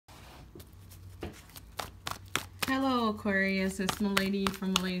Hello Aquarius, it's Maladys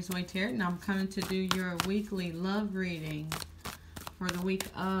from Maladys Way Tarot, and I'm coming to do your weekly love reading for the week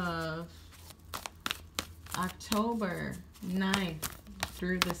of October 9th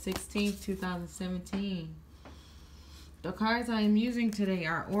through the 16th, 2017. The cards I am using today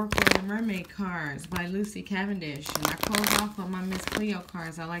are Oracle and Mermaid cards by Lucy Cavendish, and I close off with my Miss Cleo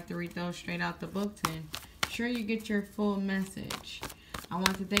cards. I like to read those straight out the book to ensure you get your full message. I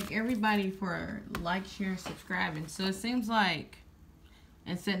want to thank everybody for like, sharing, subscribing. So it seems like,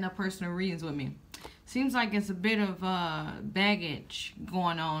 and setting up personal readings with me, seems like it's a bit of baggage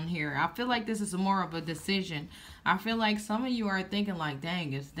going on here. I feel like this is more of a decision. I feel like some of you are thinking like,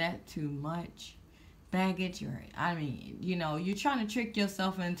 dang, is that too much baggage? Or, I mean, you know, you're trying to trick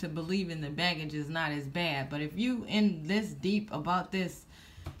yourself into believing the baggage is not as bad. But if you in this deep about this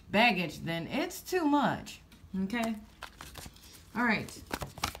baggage, then it's too much. Okay? Alright,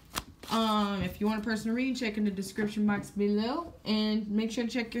 if you want a personal reading, check in the description box below, and make sure to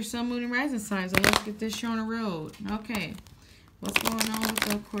check your sun, moon, and rising signs, and let's get this show on the road. Okay, what's going on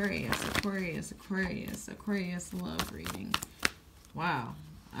with Aquarius love reading? Wow,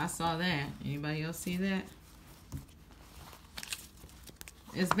 I saw that. Anybody else see that?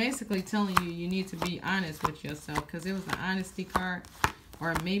 It's basically telling you you need to be honest with yourself, because it was an honesty card,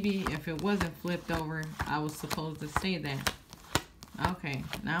 or maybe if it wasn't flipped over, I was supposed to say that. Okay,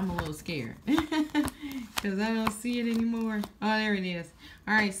 now I'm a little scared because I don't see it anymore. Oh, there it is.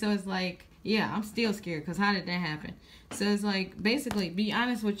 Alright, so it's like, yeah, I'm still scared because how did that happen? So it's like, basically, be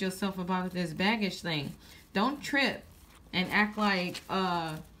honest with yourself about this baggage thing. Don't trip and act like,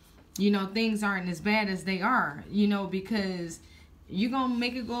 you know, things aren't as bad as they are, you know, because you're going to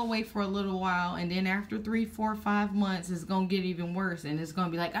make it go away for a little while, and then after 3, 4, 5 months, it's going to get even worse, and it's going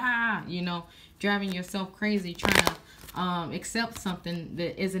to be like, you know, driving yourself crazy trying to accept something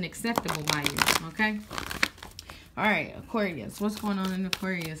that isn't acceptable by you. Okay? Alright, Aquarius. What's going on in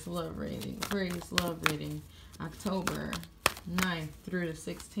Aquarius love reading? Aquarius love reading. October 9th through the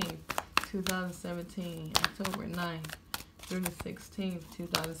 16th, 2017. October 9th through the 16th,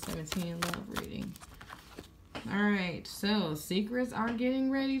 2017 love reading. Alright, so secrets are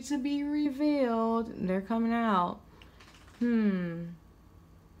getting ready to be revealed. They're coming out.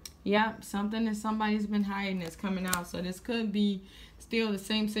 Yep, something that somebody's been hiding is coming out. So this could be still the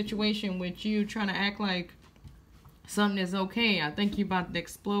same situation with you trying to act like something is okay. I think you're about to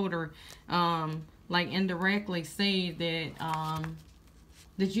explode, or like indirectly say that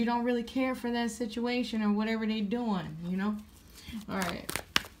that you don't really care for that situation or whatever they're doing, you know? Alright.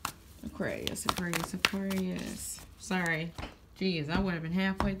 Aquarius. Sorry. Jeez, I would have been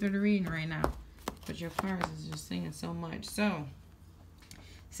halfway through the reading right now. But your cards is just saying so much. So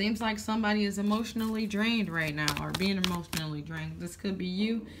seems like somebody is emotionally drained right now, or being emotionally drained. This could be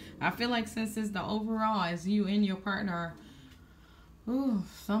you. I feel like since it's the overall, as you and your partner, ooh,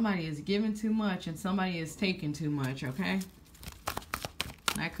 somebody is giving too much and somebody is taking too much, okay?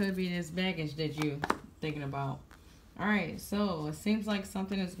 That could be this baggage that you're thinking about. Alright, so it seems like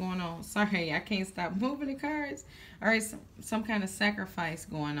something is going on. Sorry, I can't stop moving the cards. Alright, some kind of sacrifice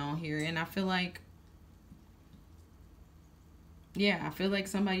going on here, and I feel like, yeah, I feel like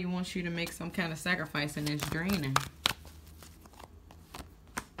somebody wants you to make some kind of sacrifice, and it's draining.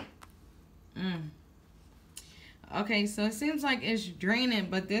 Okay, so it seems like it's draining,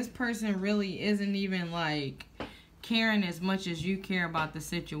 but this person really isn't even, like, caring as much as you care about the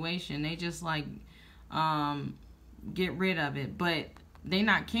situation. They just, like, get rid of it. But they're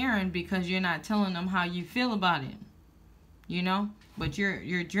not caring because you're not telling them how you feel about it. You know? But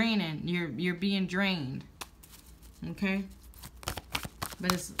you're draining. You're being drained. Okay?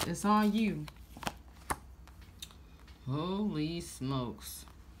 But it's all you. Holy smokes.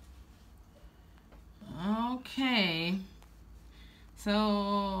 Okay.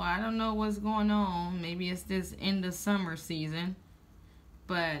 So, I don't know what's going on. Maybe it's this end of summer season.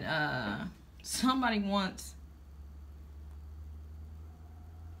 But, somebody wants...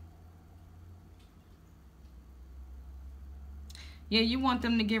 Yeah, you want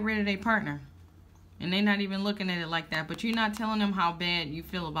them to get rid of their partner. And they're not even looking at it like that. But you're not telling them how bad you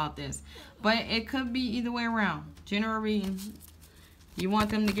feel about this. But it could be either way around. General reading. You want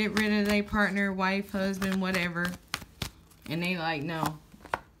them to get rid of their partner, wife, husband, whatever. And they like, no.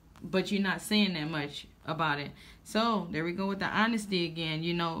 But you're not saying that much about it. So, there we go with the honesty again.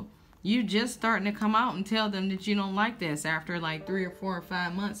 You know, you just starting to come out and tell them that you don't like this after like 3 or 4 or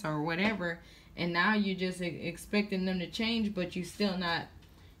 5 months or whatever. And now you're just expecting them to change, but you're still not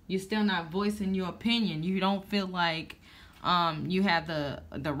voicing your opinion. You don't feel like you have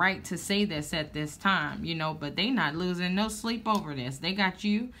the right to say this at this time, you know, but they not losing no sleep over this. They got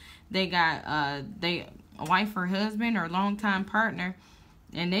you. They got wife or husband or longtime partner,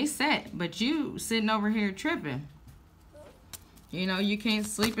 and they set, but you sitting over here tripping. You know, you can't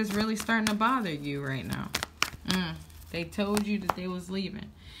sleep. It's really starting to bother you right now. They told you that they was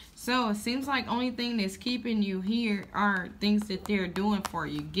leaving. So it seems like only thing that's keeping you here are things that they're doing for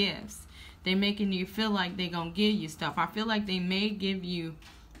you, gifts. They're making you feel like they're going to give you stuff. I feel like they may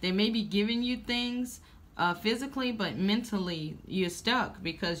be giving you things physically, but mentally you're stuck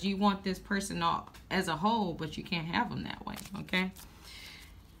because you want this person as a whole, but you can't have them that way, okay?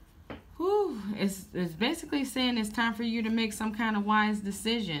 Whew, it's basically saying it's time for you to make some kind of wise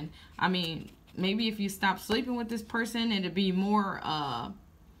decision. I mean, maybe if you stop sleeping with this person, it'd be more,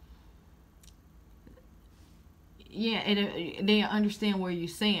 they understand where you're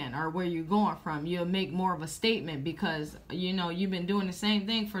saying or where you're going from. You'll make more of a statement because, you know, you've been doing the same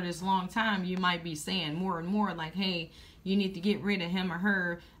thing for this long time. You might be saying more and more like, hey, you need to get rid of him or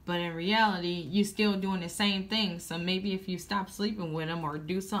her. But in reality, you're still doing the same thing. So maybe if you stop sleeping with them or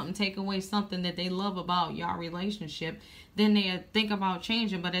do something, take away something that they love about your relationship, then they think about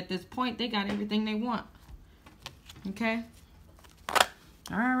changing. But at this point, they got everything they want. Okay?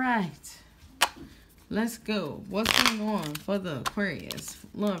 All right. Let's go. What's going on for the Aquarius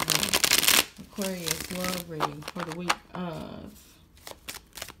love reading? Aquarius love reading for the week of...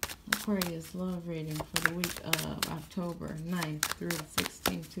 Aquarius love reading for the week of October 9th through the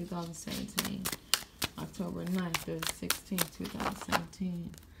 16th, 2017. October 9th through the 16th,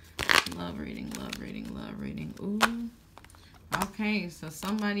 2017. Love reading, love reading, love reading. Ooh. Okay, so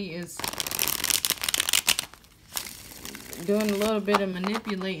somebody is doing a little bit of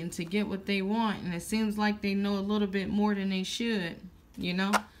manipulating to get what they want, and it seems like they know a little bit more than they should, you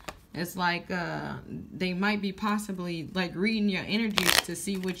know? It's like they might be possibly like reading your energies to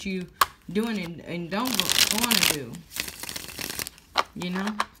see what you doing and don't want to do. You know,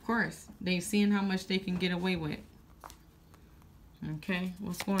 of course, they seeing how much they can get away with. Okay,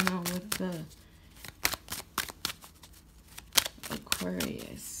 what's going on with the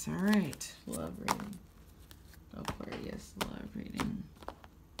Aquarius? All right, love reading. Aquarius love reading.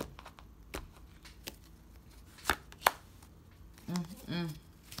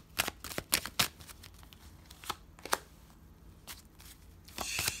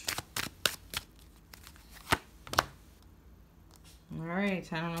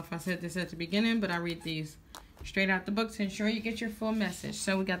 Alright, I don't know if I said this at the beginning, but I read these straight out the book to ensure you get your full message.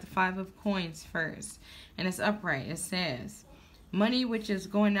 So we got the 5 of coins first, and it's upright. It says, money which is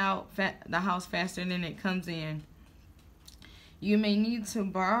going out the house faster than it comes in. You may need to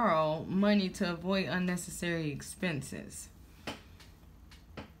borrow money to avoid unnecessary expenses.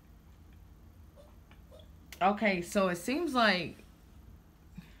 Okay, so it seems like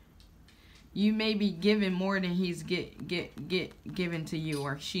you may be giving more than he's given to you,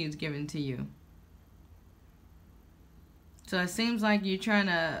 or she's given to you. So it seems like you're trying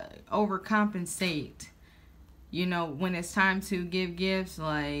to overcompensate, you know, when it's time to give gifts,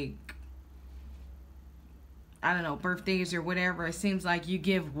 like, I don't know, birthdays or whatever. It seems like you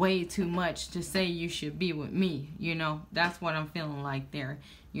give way too much to say you should be with me, you know. That's what I'm feeling like there.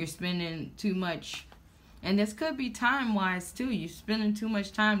 You're spending too much. And this could be time-wise, too. You're spending too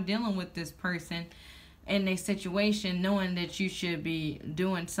much time dealing with this person in a situation knowing that you should be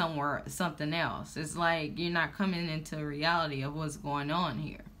doing something else. It's like you're not coming into the reality of what's going on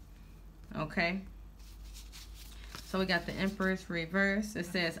here. Okay? So we got the Empress reverse. It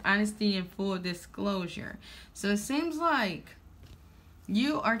says honesty and full disclosure. So it seems like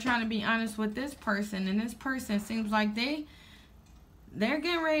you are trying to be honest with this person, and this person seems like they're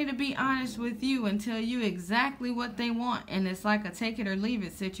getting ready to be honest with you and tell you exactly what they want. And it's like a take it or leave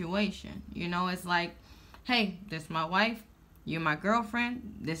it situation. You know, it's like, hey, this is my wife. You're my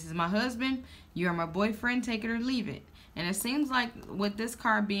girlfriend. This is my husband. You're my boyfriend. Take it or leave it. And it seems like with this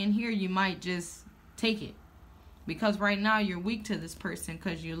card being here, you might just take it. Because right now you're weak to this person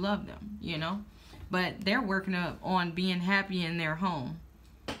because you love them, you know. But they're working on being happy in their home.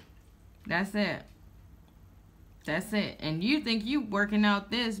 That's it. That's it. And you think you working out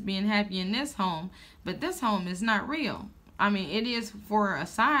this, being happy in this home, but this home is not real. I mean, it is for a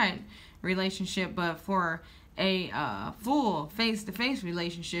side relationship, but for a full face-to-face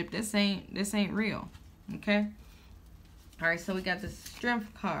relationship, this ain't real. Okay? All right, so we got the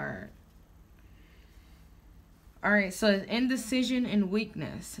Strength card. All right, so it's indecision and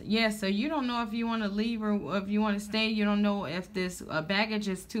weakness. Yeah, so you don't know if you want to leave or if you want to stay. You don't know if this baggage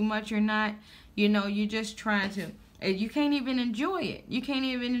is too much or not. You know, you're just trying to. You can't even enjoy it. You can't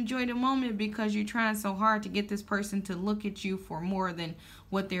even enjoy the moment because you're trying so hard to get this person to look at you for more than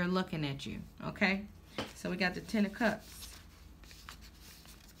what they're looking at you. Okay? So we got the 10 of Cups.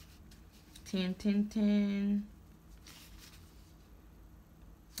 10, 10, 10.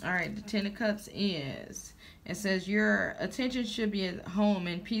 All right, the 10 of Cups is, it says your attention should be at home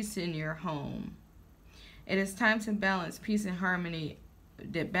and peace in your home. It is time to balance peace and harmony.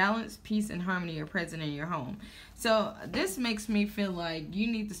 That balance, peace, and harmony are present in your home. So this makes me feel like you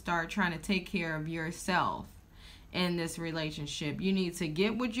need to start trying to take care of yourself in this relationship. You need to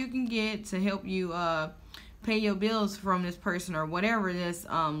get what you can get to help you pay your bills from this person or whatever this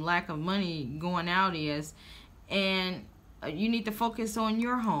lack of money going out is. And you need to focus on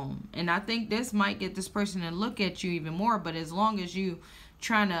your home. And I think this might get this person to look at you even more. But as long as you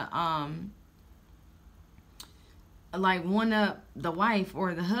trying to like one up the wife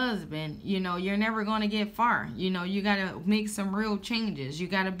or the husband, you know, you're never going to get far. You know, you got to make some real changes. You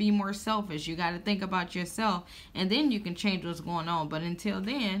got to be more selfish. You got to think about yourself, and then you can change what's going on. But until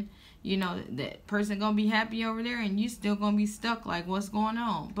then, you know, that person going to be happy over there, and you still going to be stuck like what's going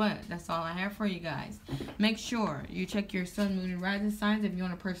on. But that's all I have for you guys. Make sure you check your sun, moon, and rising signs. If you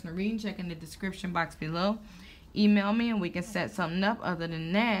want a personal reading, check in the description box below. Email me and we can set something up. Other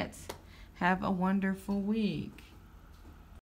than that, have a wonderful week.